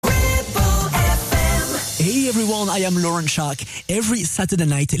everyone, I am Laurent Schark. Every Saturday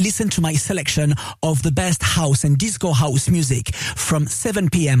night, listen to my selection of the best house and disco house music from 7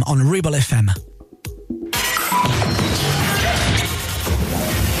 p.m. on Rebel FM.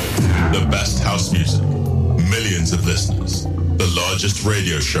 The best house music, millions of listeners, the largest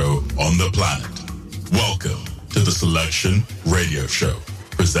radio show on the planet. Welcome to the Selection Radio Show,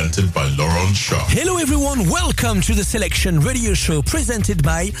 presented by Laurent Schark. Hello everyone, welcome to the Selection Radio Show presented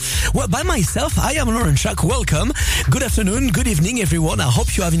by myself. I am Laurent Schark. Welcome. Good afternoon, good evening everyone. I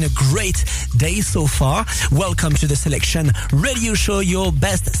hope you're having a great day so far. Welcome to the Selection Radio Show, your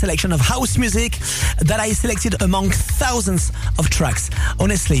best selection of house music that I selected among thousands of tracks.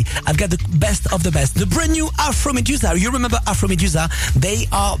 Honestly, I've got the best of the best. The brand new Afro Medusa. You remember Afro Medusa? They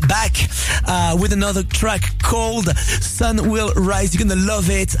are back with another track called Sun Will Rise. You're gonna love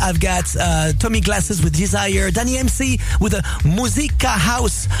it. I've got Tommy Glasses with Desire, Danny MC with a Musica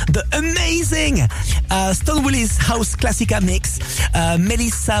House, the amazing Stone Willis House Classica mix,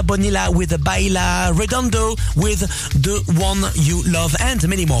 Melissa Bonilla with the Baila, Redondo with The One You Love, and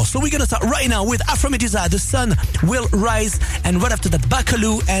many more. So we're gonna start right now with Afro Medusa, The Sun Will Rise, and right after that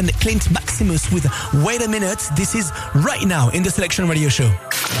Bacalou and Clint Maximus with Wait a Minute. This is right now in the Selection Radio Show.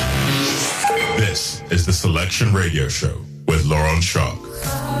 This is the Selection Radio Show with Laurent Schark.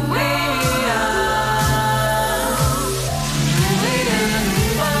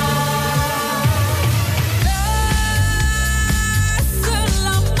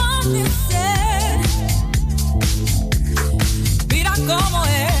 Como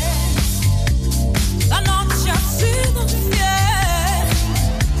es, la noche ha sido fiel.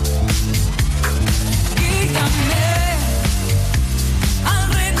 Guíame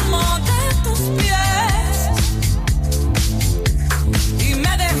al ritmo de tus pies y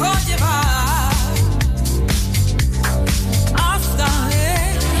me dejo llevar hasta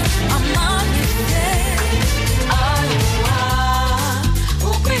el amanecer.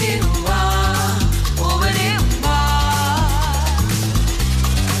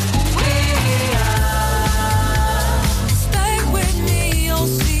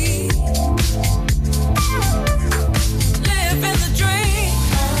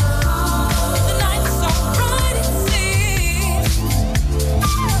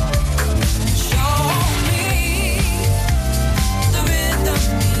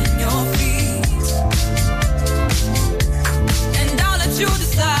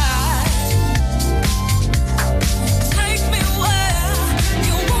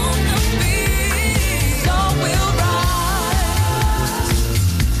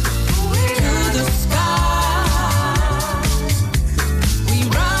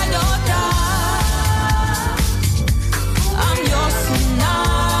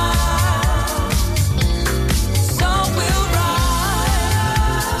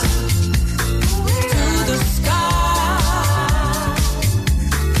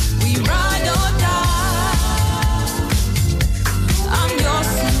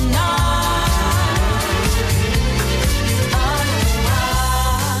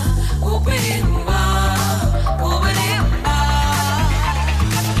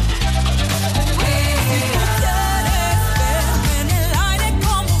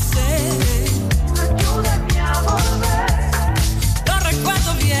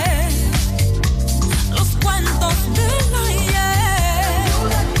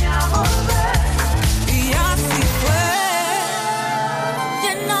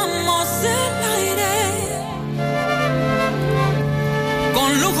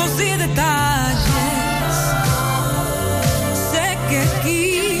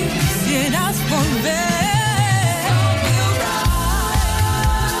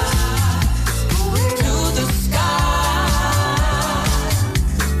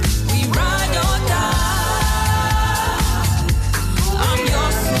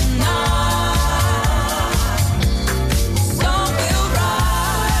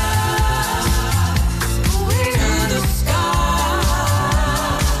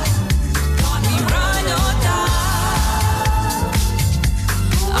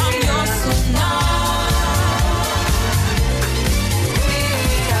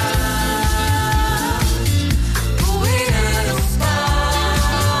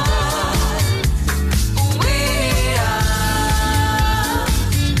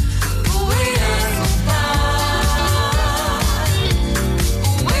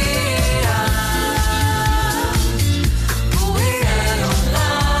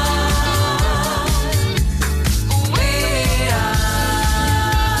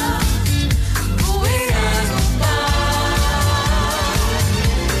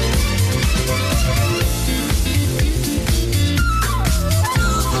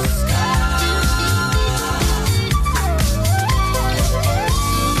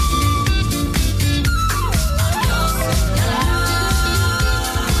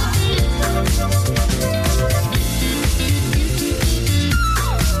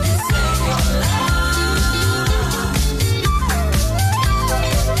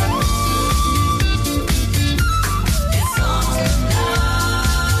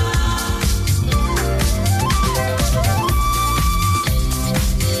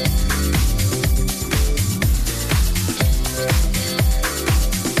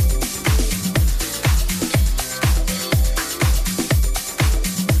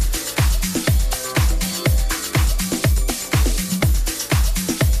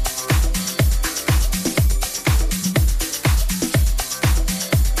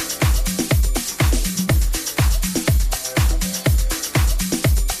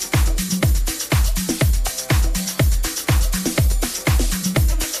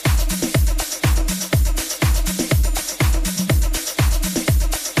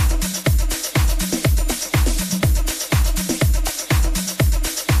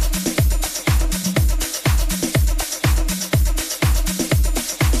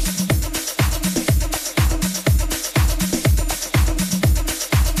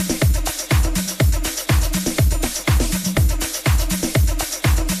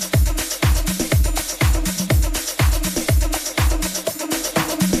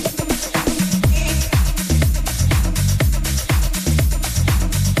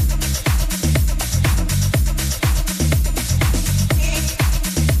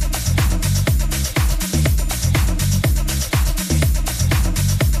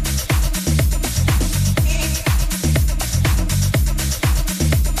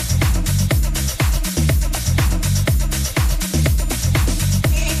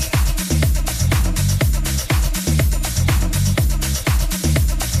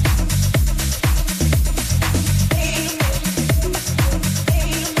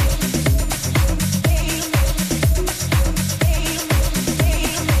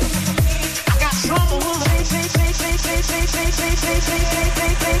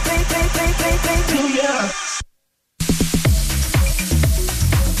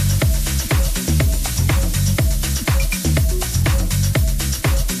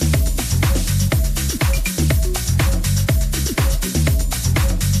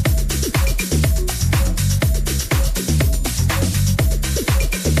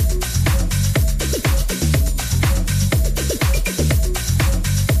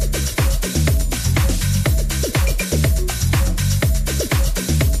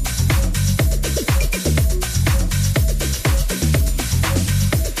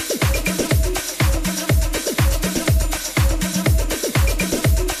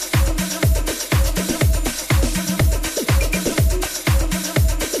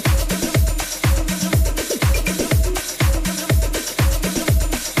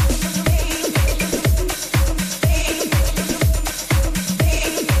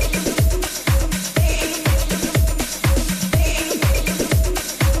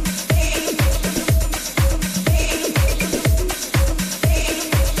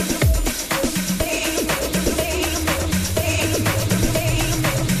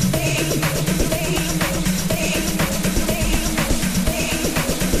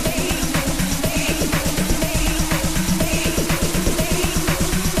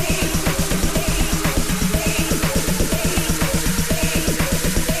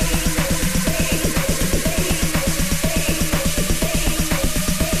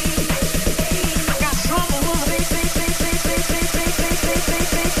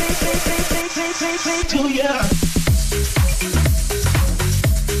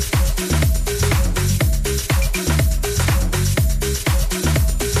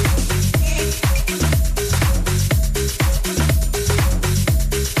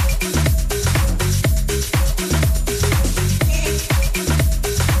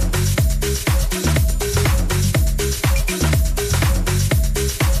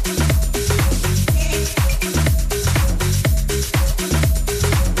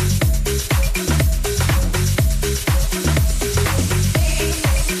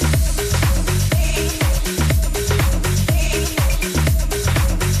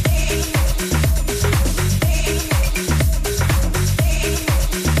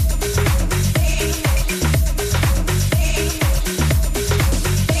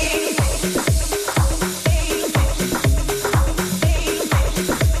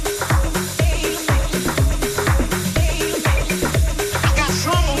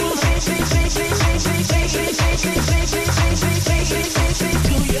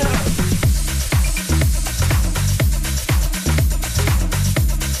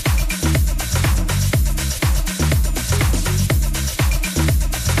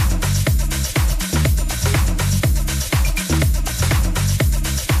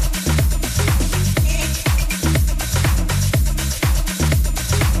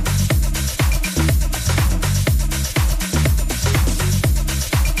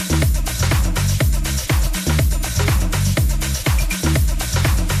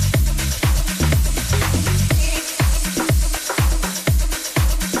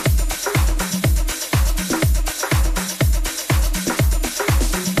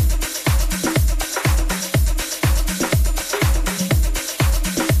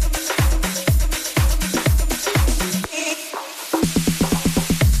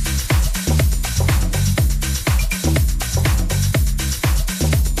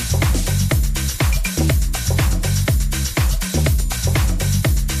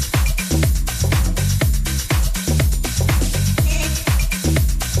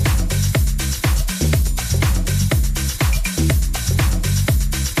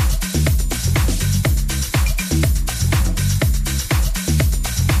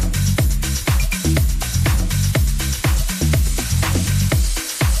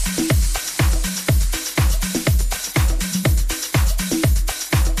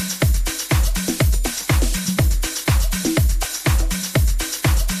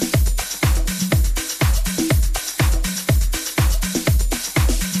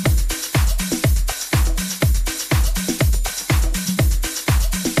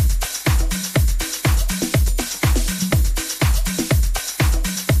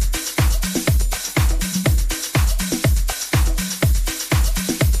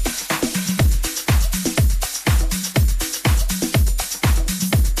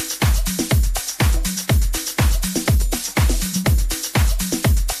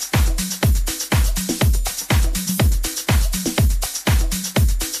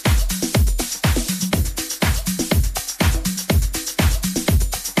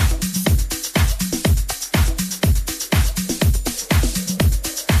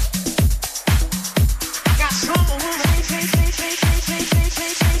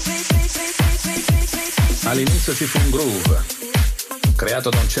 All'inizio ci fu un groove creato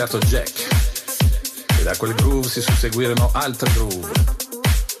da un certo Jack e da quel groove si susseguirono altri groove,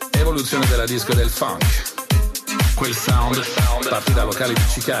 evoluzione della disco e del funk. Quel sound partì da locali di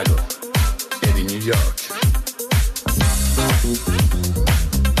Chicago e di New York.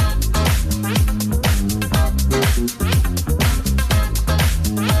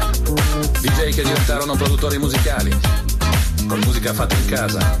 DJ che diventarono produttori musicali con musica fatta in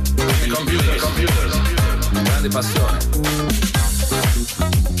casa, computer, grande passione.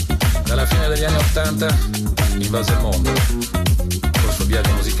 Dalla fine degli anni '80 invase il mondo col suo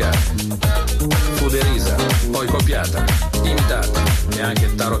viaggio musicale. Fu derisa, poi copiata, imitata e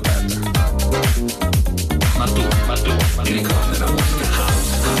anche taroccata. Ma tu ti ricordi la musica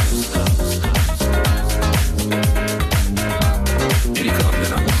house? Ti ricordi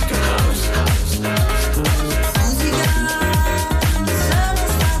la musica house?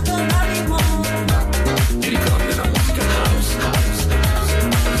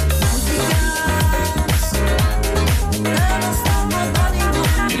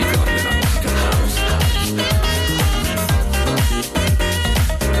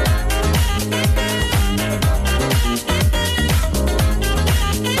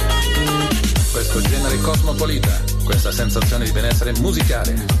 Cosmopolita, questa sensazione di benessere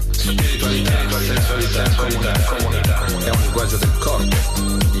musicale, spiritualità, sensualità, comunità, è un linguaggio del corpo,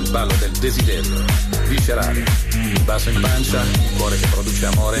 il ballo del desiderio, viscerale, il basso in pancia, il cuore che produce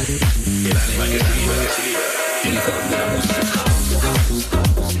amore e l'anima che si libera. Ti ricordi della musica?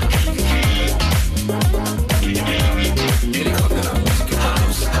 Ti ricordi della musica? Ti ricordi della musica?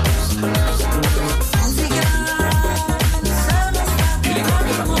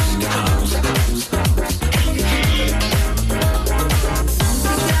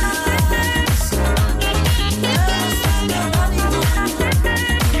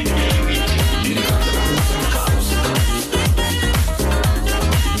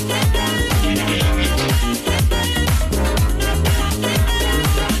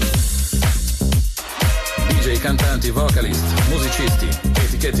 Cantanti, vocalist, musicisti,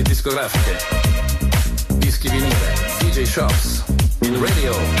 etichette discografiche, dischi vinile, DJ shops, il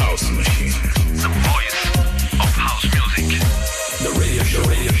radio House Machine, the voice of house music, the radio show,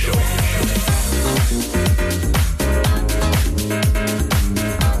 radio show.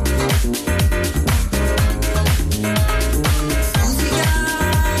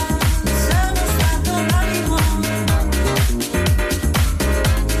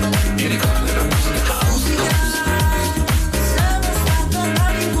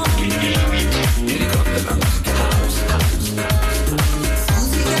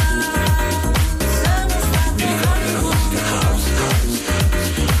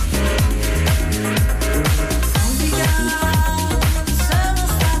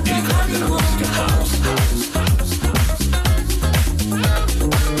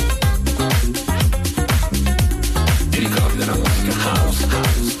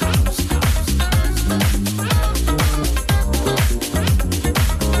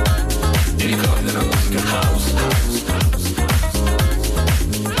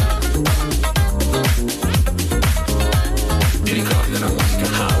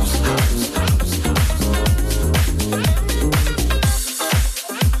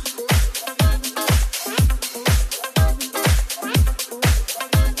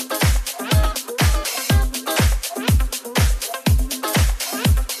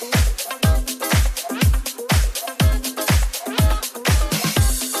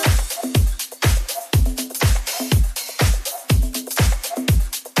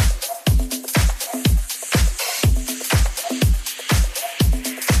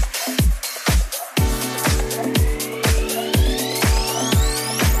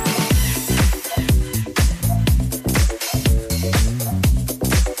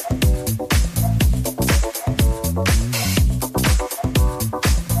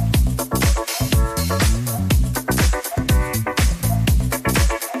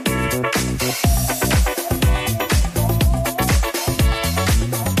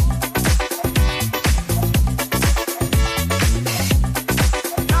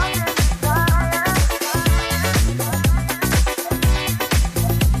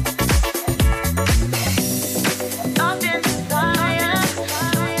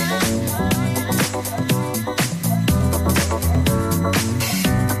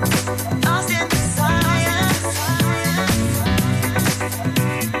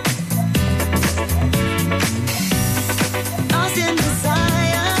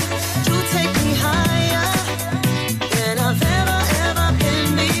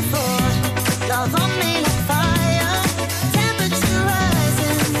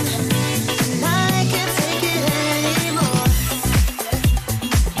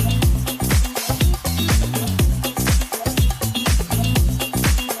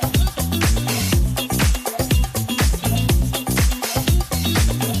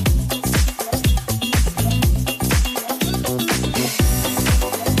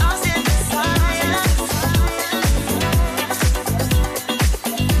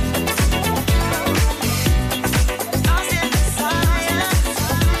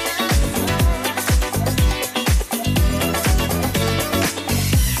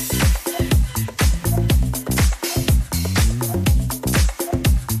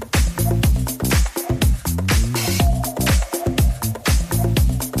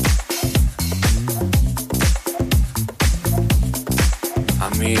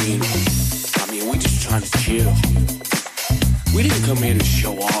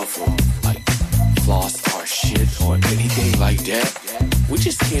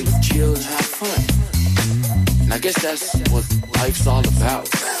 That's what life's all about.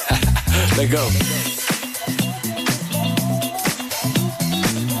 Let go.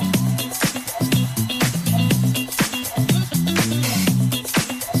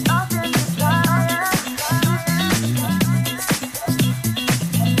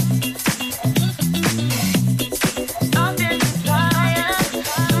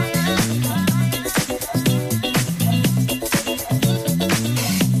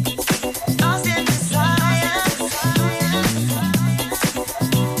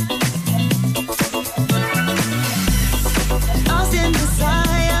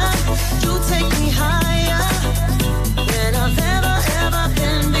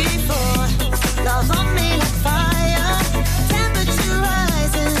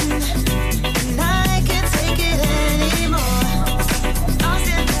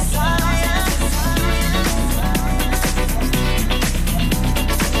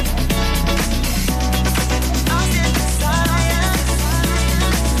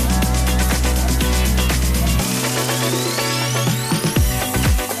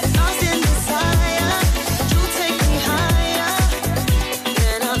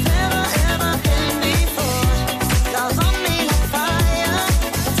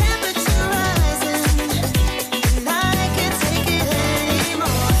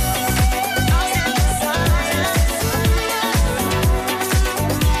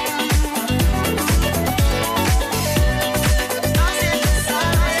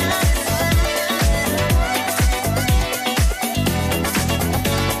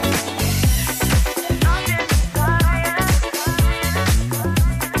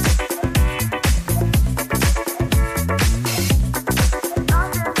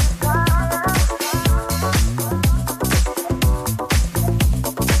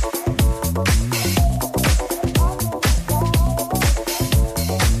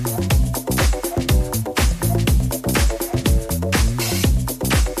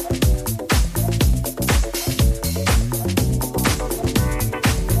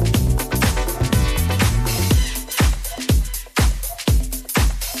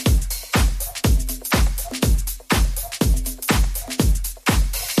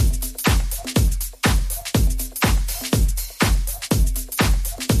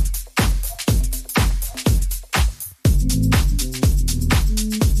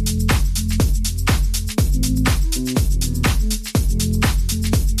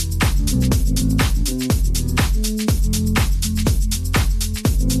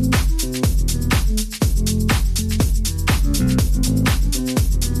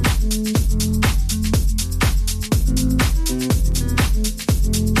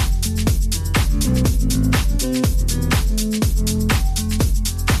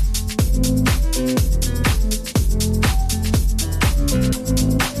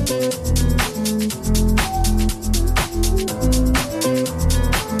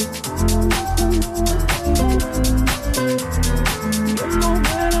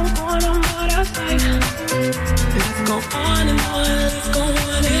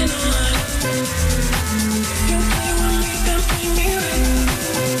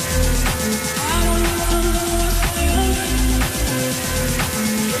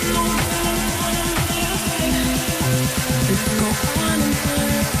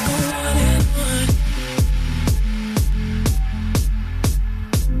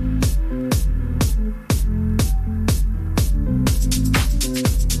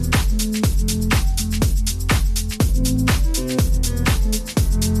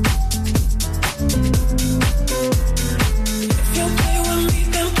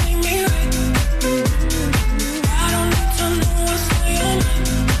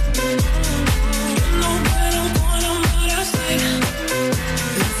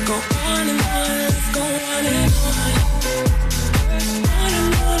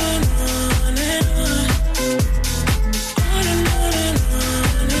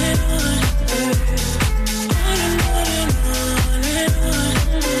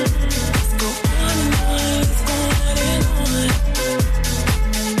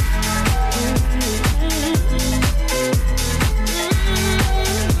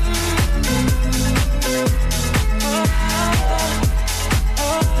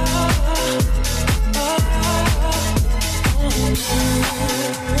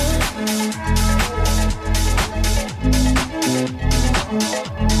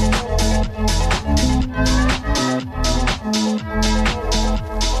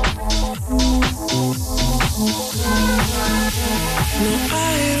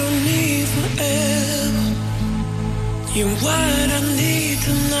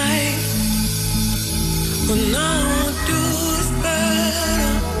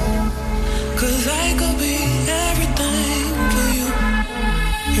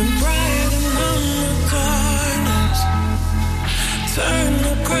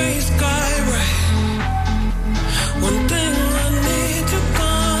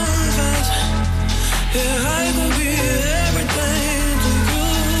 Know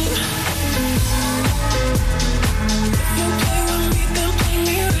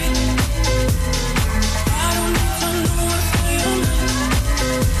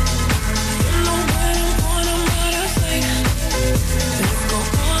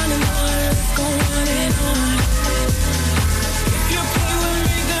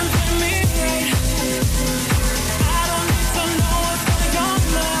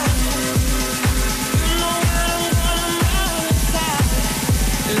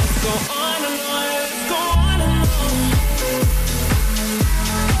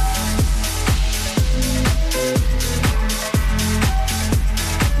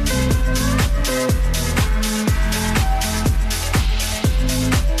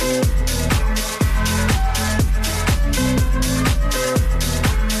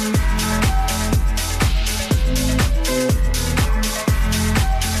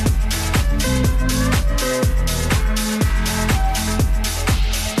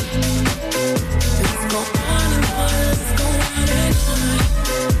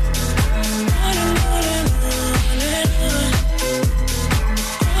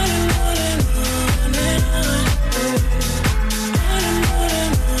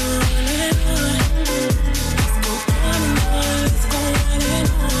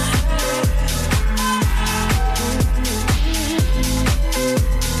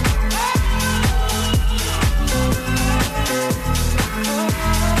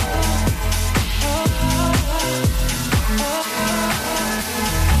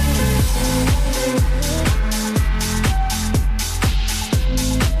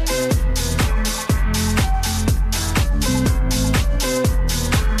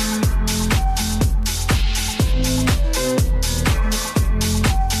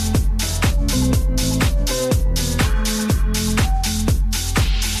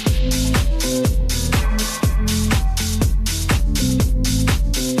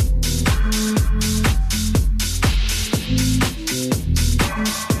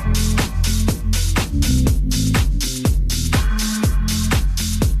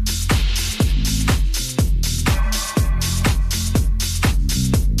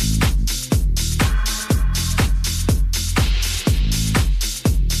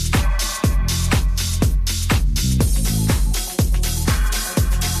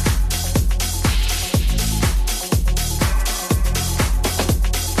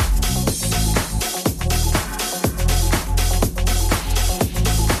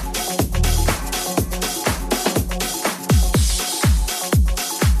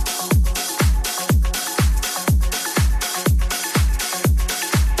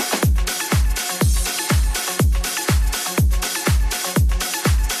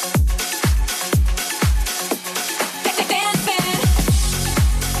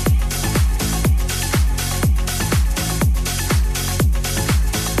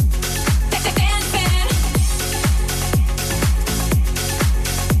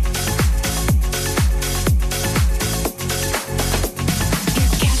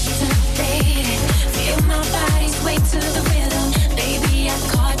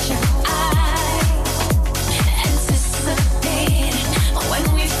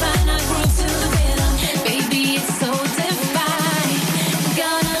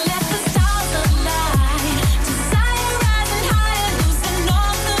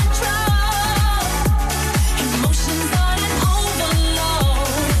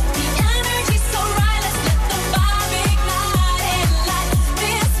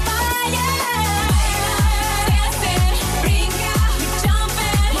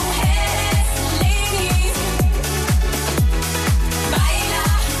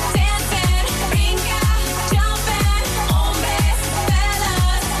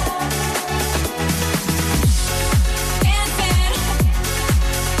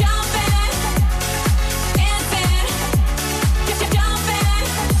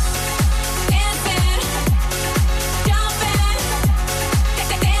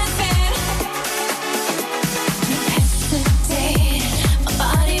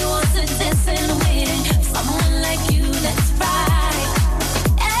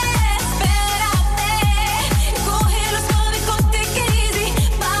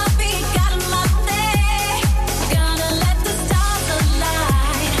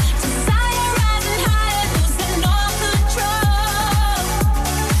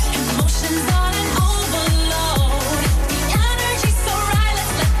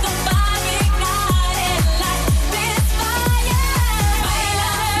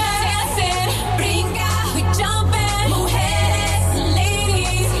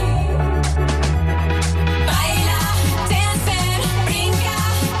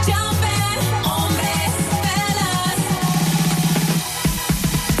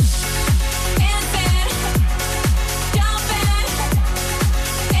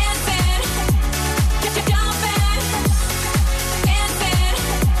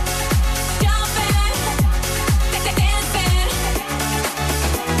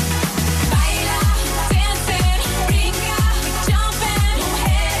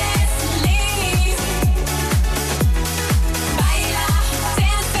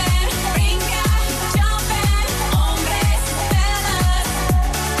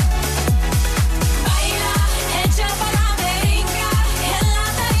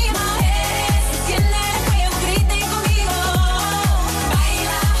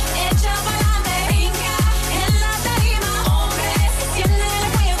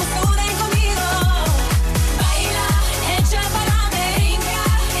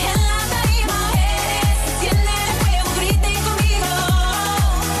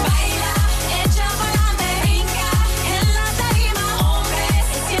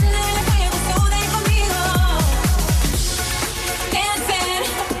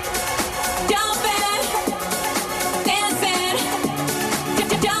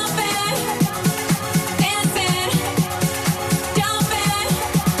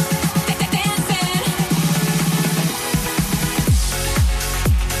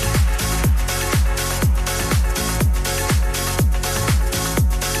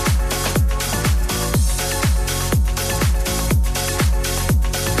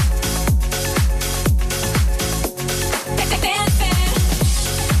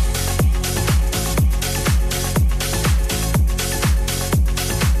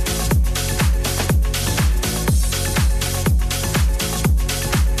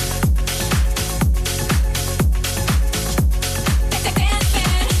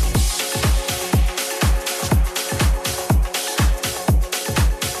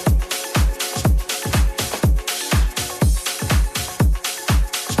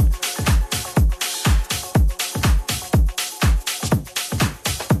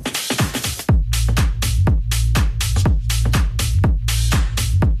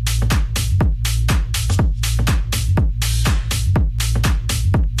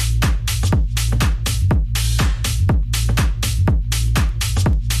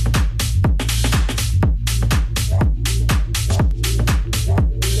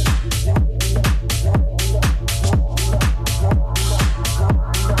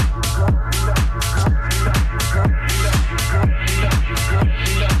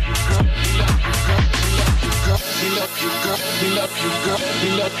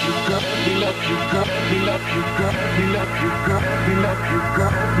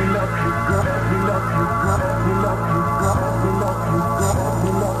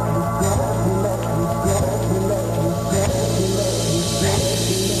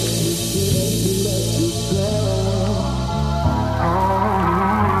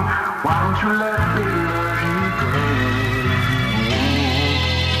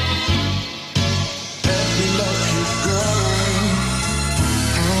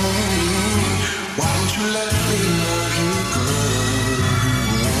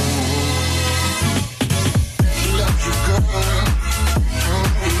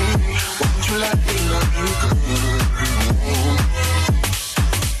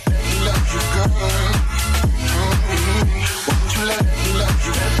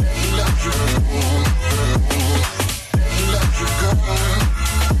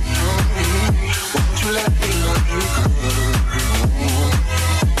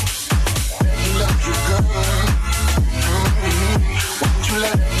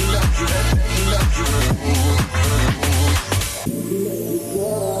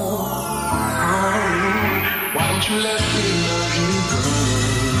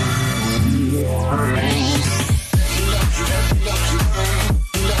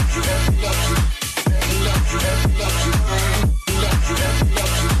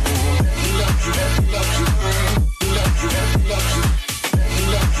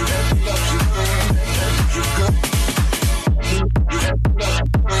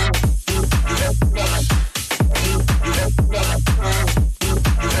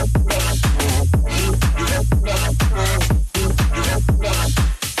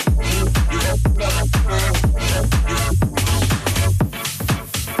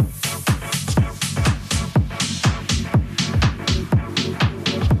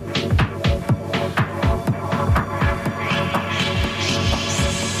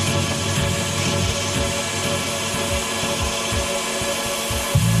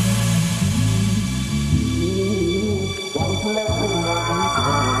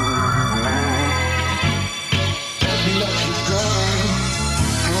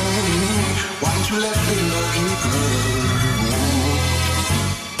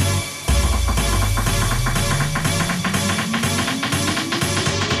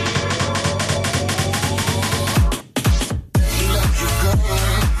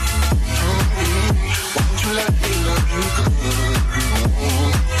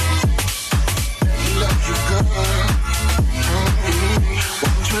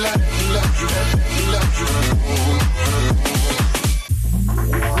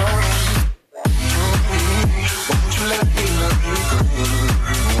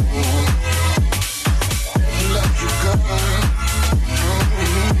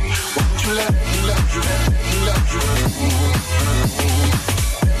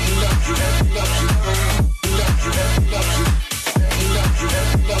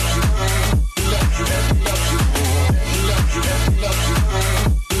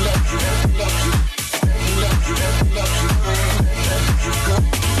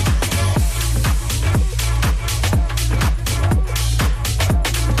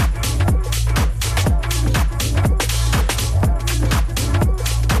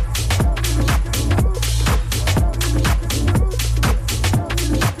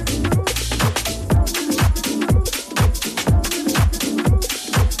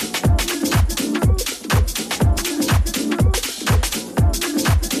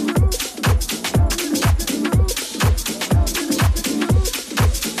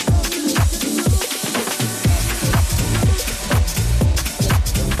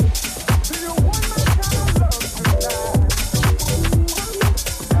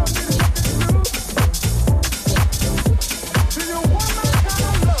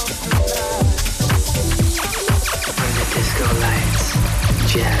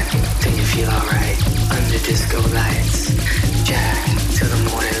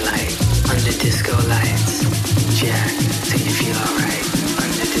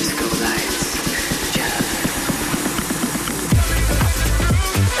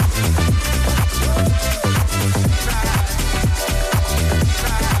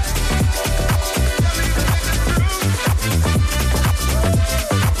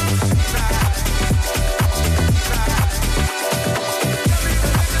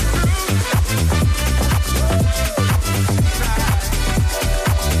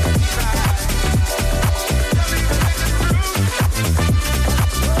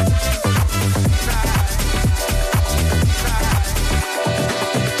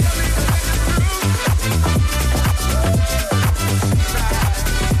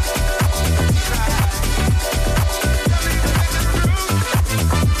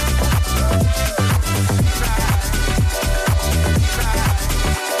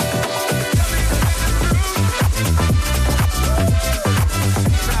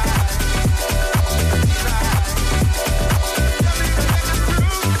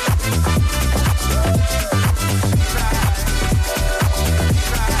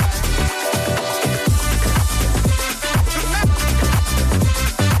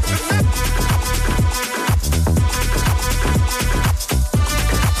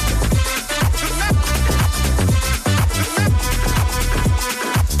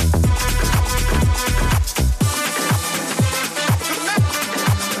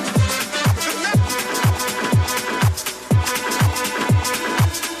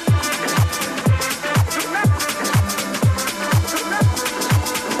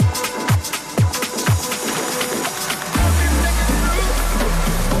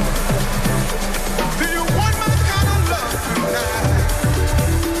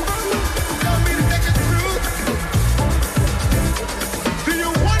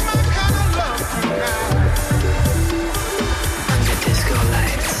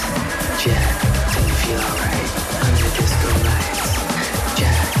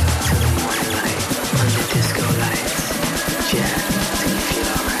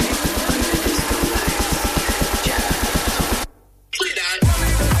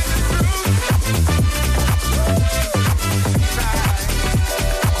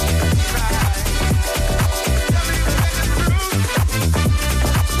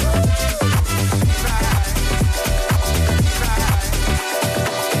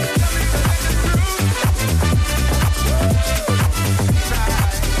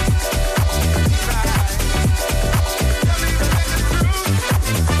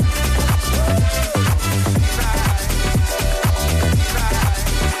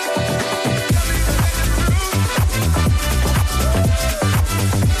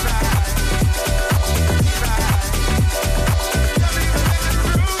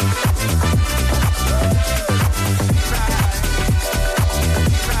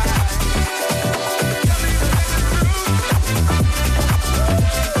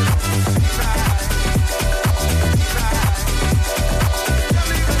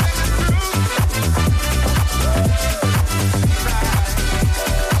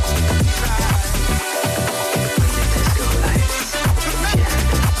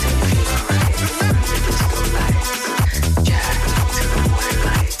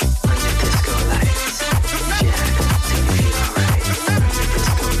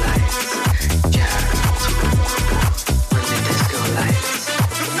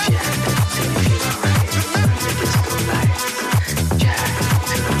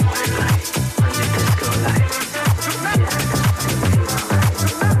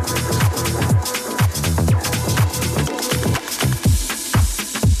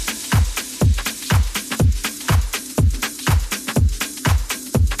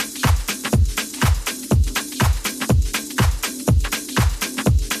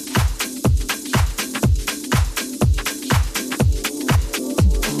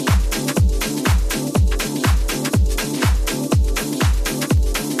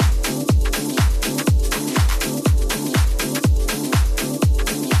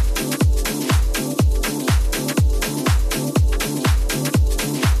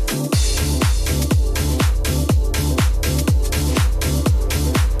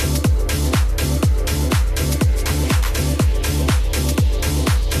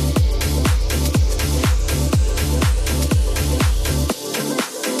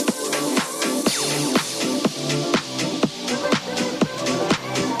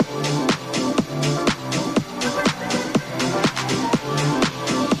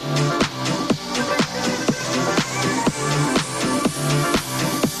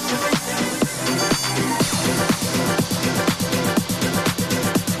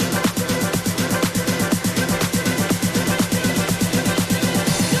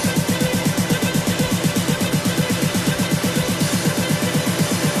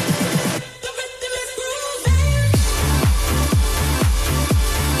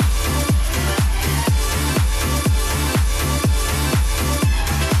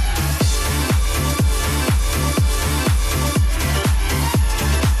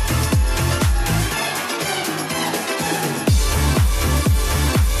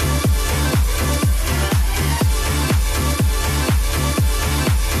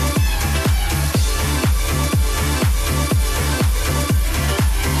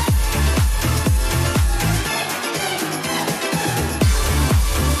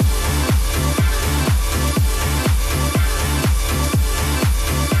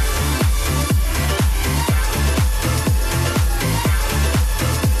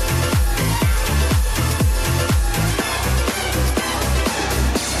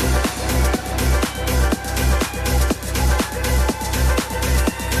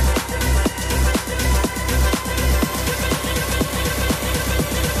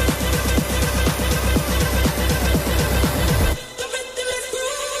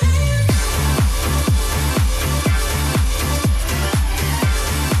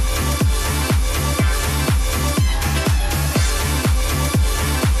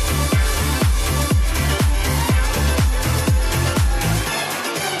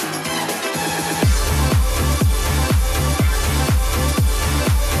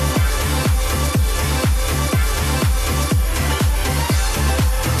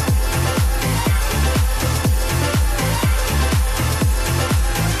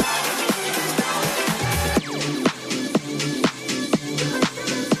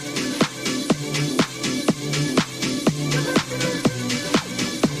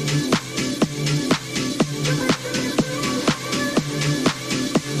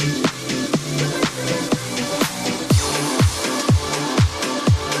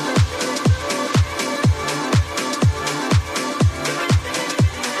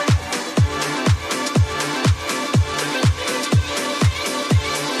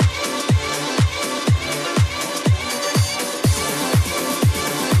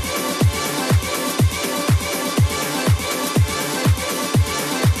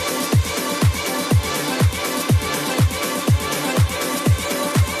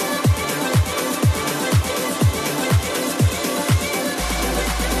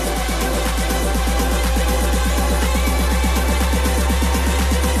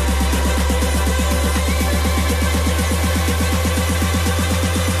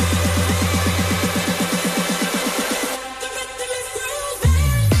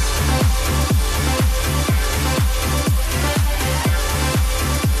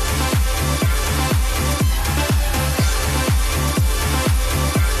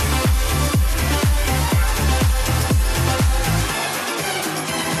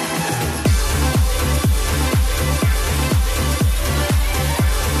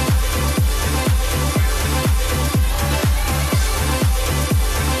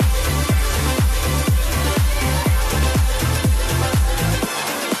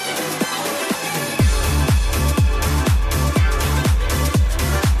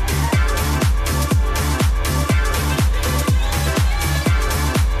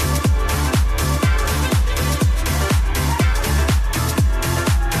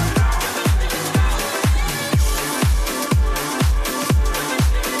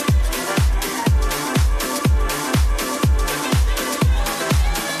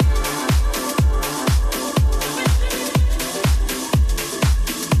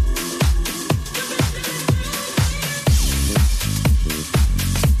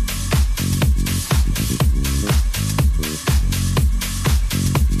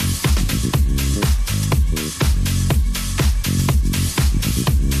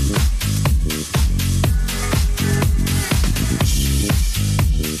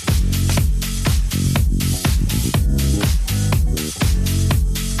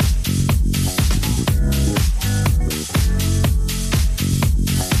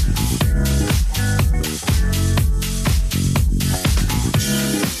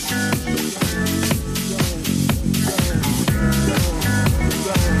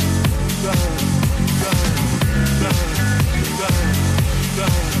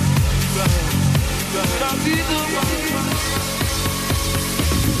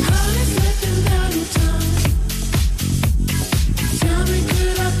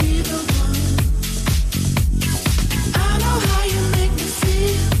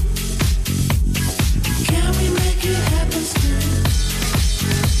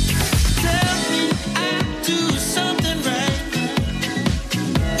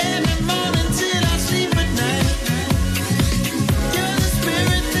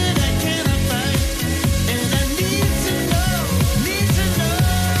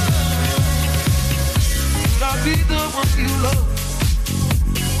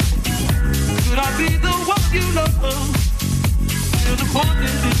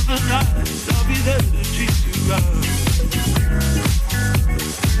the night, I'll be there to treat you right.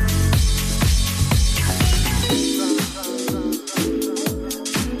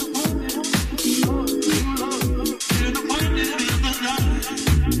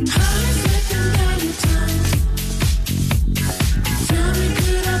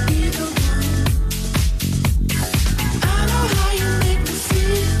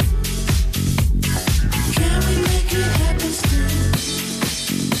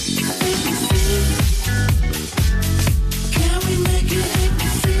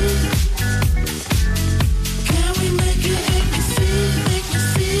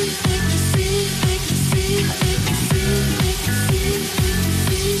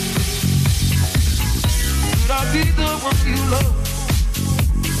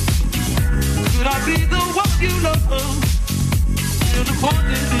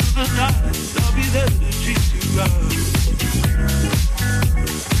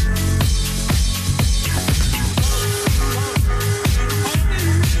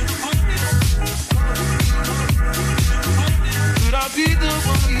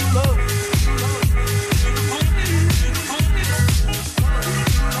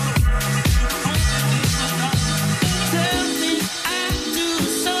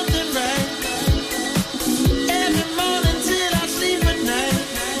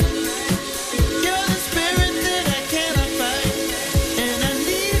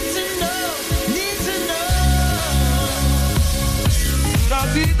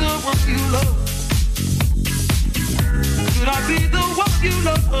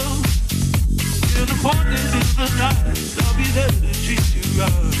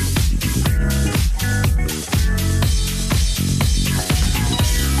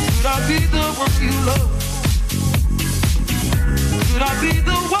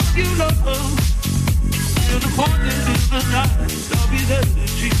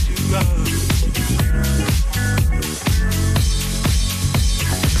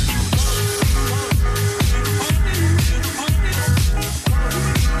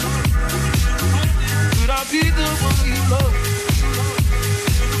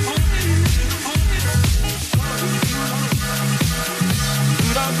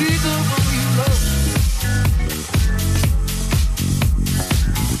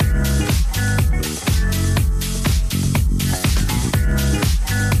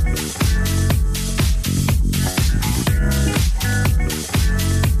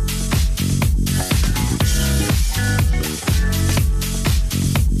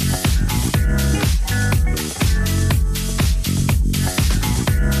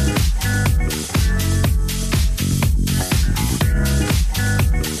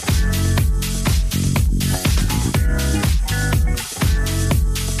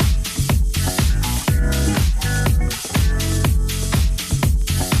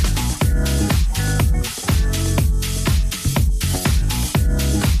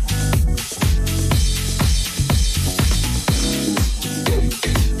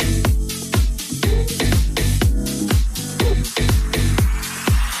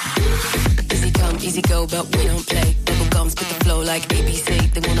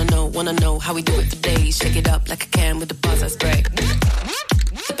 How we do it for days. Shake it up like a can with the buzz I spray.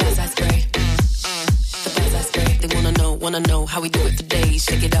 The buzz I spray. The buzz I spray. They wanna know how we do it for days.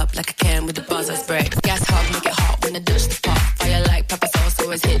 Shake it up like a can with the buzz I spray. Gas hot, make it hot when I dash the pot. Fire like pepper sauce,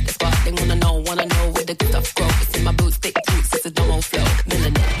 always hit the spot. They wanna know where the good stuff grows. It's in my boots, thick boots, it's a domo flow.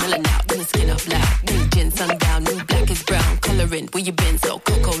 Millin out, when the skin up loud. New gin, sundown, new black is brown. Coloring, where you been? So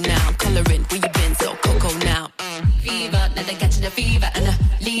cocoa now. Coloring, where you been? So cocoa now. Fever, now they catching the fever and the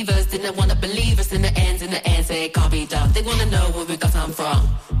levers didn't wanna believe us in the ends say it can't be done. They wanna know where we got some from.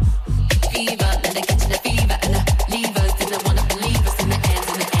 Fever, now they catching the fever and the levers didn't wanna believe us in the ends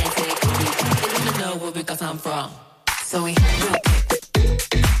say it can't be done. They wanna know where we got some from. So we real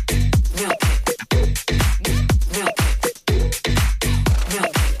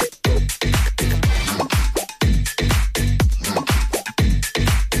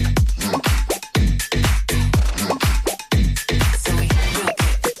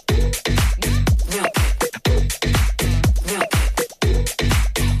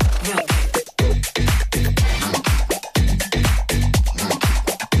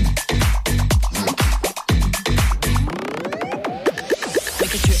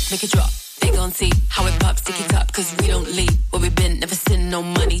make it drop. They gon' see how it pops, stick it up, cause we don't leave. Where we been, never seen no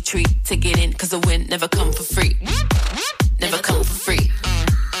money tree. To get in, cause the win never come for free. Never come for free.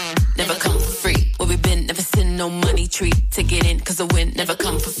 Never come for free. Where we been, never seen no money tree. To get in, cause the win never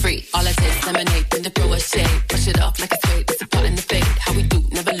come for free. All I taste, lemonade, then to throw a shade. Brush it off like a spade, it's a pot in the fade. How we do,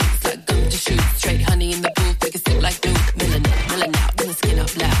 never lose, like gum to shoot. Straight honey in the booth, make it sip like glue. Millin out, then the skin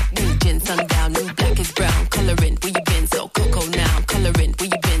up loud.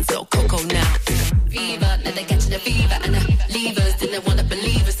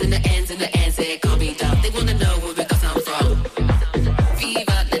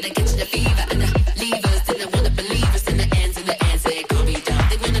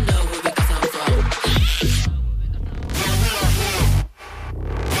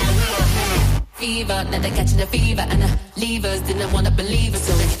 Fever, now they're catching a fever, and the leavers didn't want to believe it,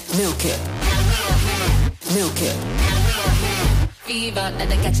 so we milk it. Milk it. Fever, now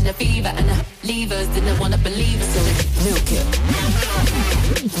they're catching a fever, and the leavers didn't want to believe it, so we milk it.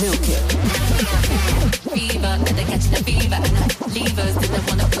 Milk it. Fever, now they're catching a fever, and the leavers didn't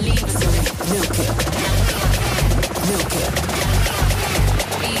want to believe it, so we milk it. Milk it.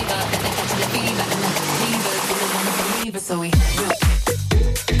 Fever, now they're catching a fever, and the leavers didn't want to believe it, so we milk it.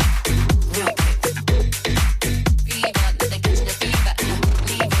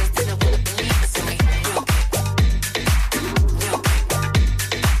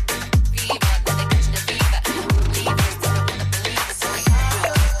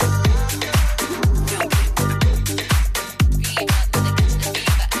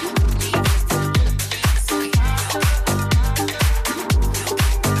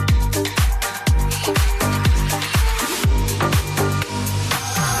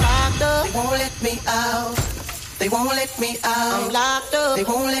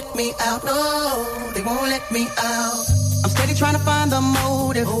 No, they won't let me out. I'm steady trying to find the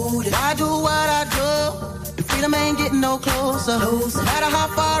motive. Why do what I do? The freedom ain't getting no closer. No matter how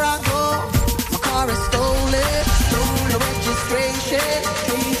far I go, my car is stolen. No registration.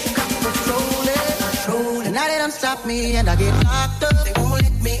 Cops patrolling. And now they done stop me and I get locked up. They won't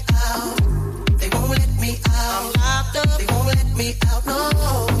let me out. They won't let me out. I'm locked up. They won't let me out. No,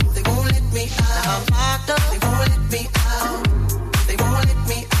 they won't let me out. Now I'm locked up. They won't let me out. They won't let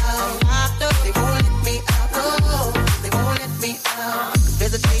me out. They won't let me out, no, they won't let me out.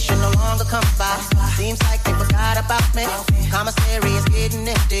 Visitation no longer comes by. Seems like they forgot about me. Commissary is getting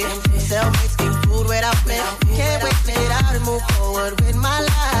empty. Cellmates getting food without me. Can't wait to get out and move forward with my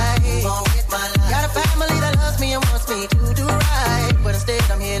life. Got a family that loves me and wants me to do right, but instead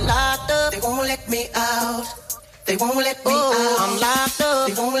I'm here locked up. They won't let me out. They won't let me out. I'm locked up.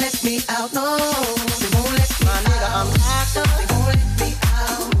 They won't let me out, no. They won't let me out. Nigga, I'm locked up. They won't let me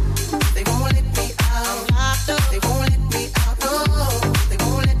out. They won't let me out. I'm locked up. They won't let me out. No, they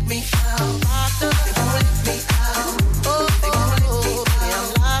won't let me out. Locked up. They won't let me out. Oh, they won't let me out.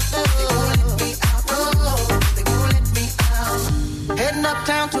 I'm locked up. They won't let me out. No, they won't let me out. Heading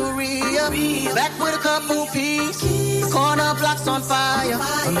uptown to Rio, back with a couple peas. Corner blocks on fire.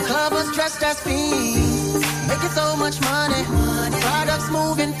 And the club was dressed as fiends. Making so much money. Products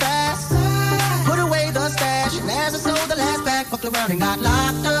moving fast. Put away the stash, and as I sold the last bag, fucked around and got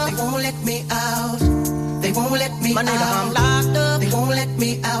locked up. They won't let me out. They won't let me out. My nigga, I'm locked up. They won't let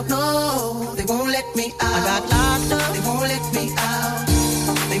me out. No, they won't let me out. I got locked up. They won't let me out.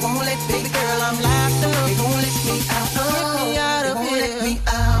 They won't let me. Baby girl, I'm locked up. They won't let me out. No, get me out of here. They won't let me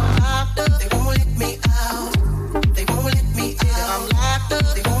out. Locked up. They won't let me out. They won't let me out. I'm locked up.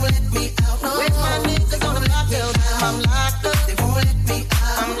 They won't let me out. No, where's my niggas on the block? I'm locked up. They won't let me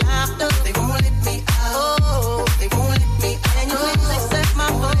out. I'm locked up. They won't let me out. Oh, they won't let me out. And you please accept my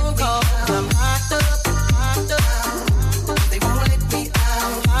phone call. I'm locked up. Locked up. They won't let me out.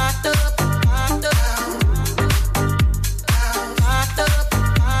 I'm locked up. Locked up. Locked up.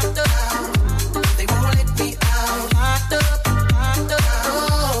 Locked up. They won't let me out. I'm locked up. Locked up.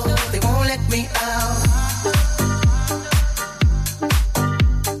 Oh, they won't let me out.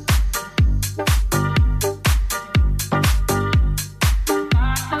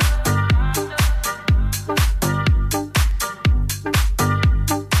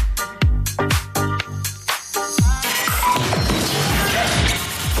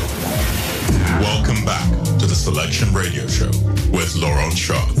 Selection Radio Show with Laurent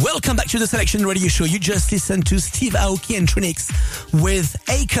Schark. Welcome back to the Selection Radio Show. You just listened to Steve Aoki and Trinix with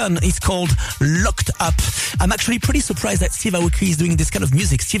Akon. It's called Locked Up. I'm actually pretty surprised that Steve Aoki is doing this kind of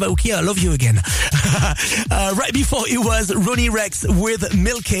music. Steve Aoki, I love you again. Right before it was Ronnie Rex with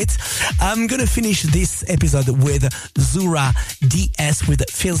Milk It. I'm going to finish this episode with Zura DS with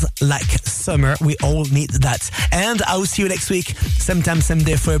Feels Like Summer. We all need that. And I'll see you next week, same time, same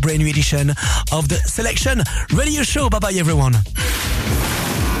day for a brand new edition of the Selection Radio Show. Bye-bye, everyone.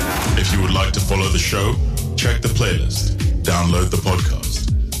 If you would like to follow the show, check the playlist, download the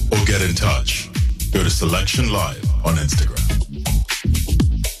podcast, or get in touch. Go to Selection Live on Instagram.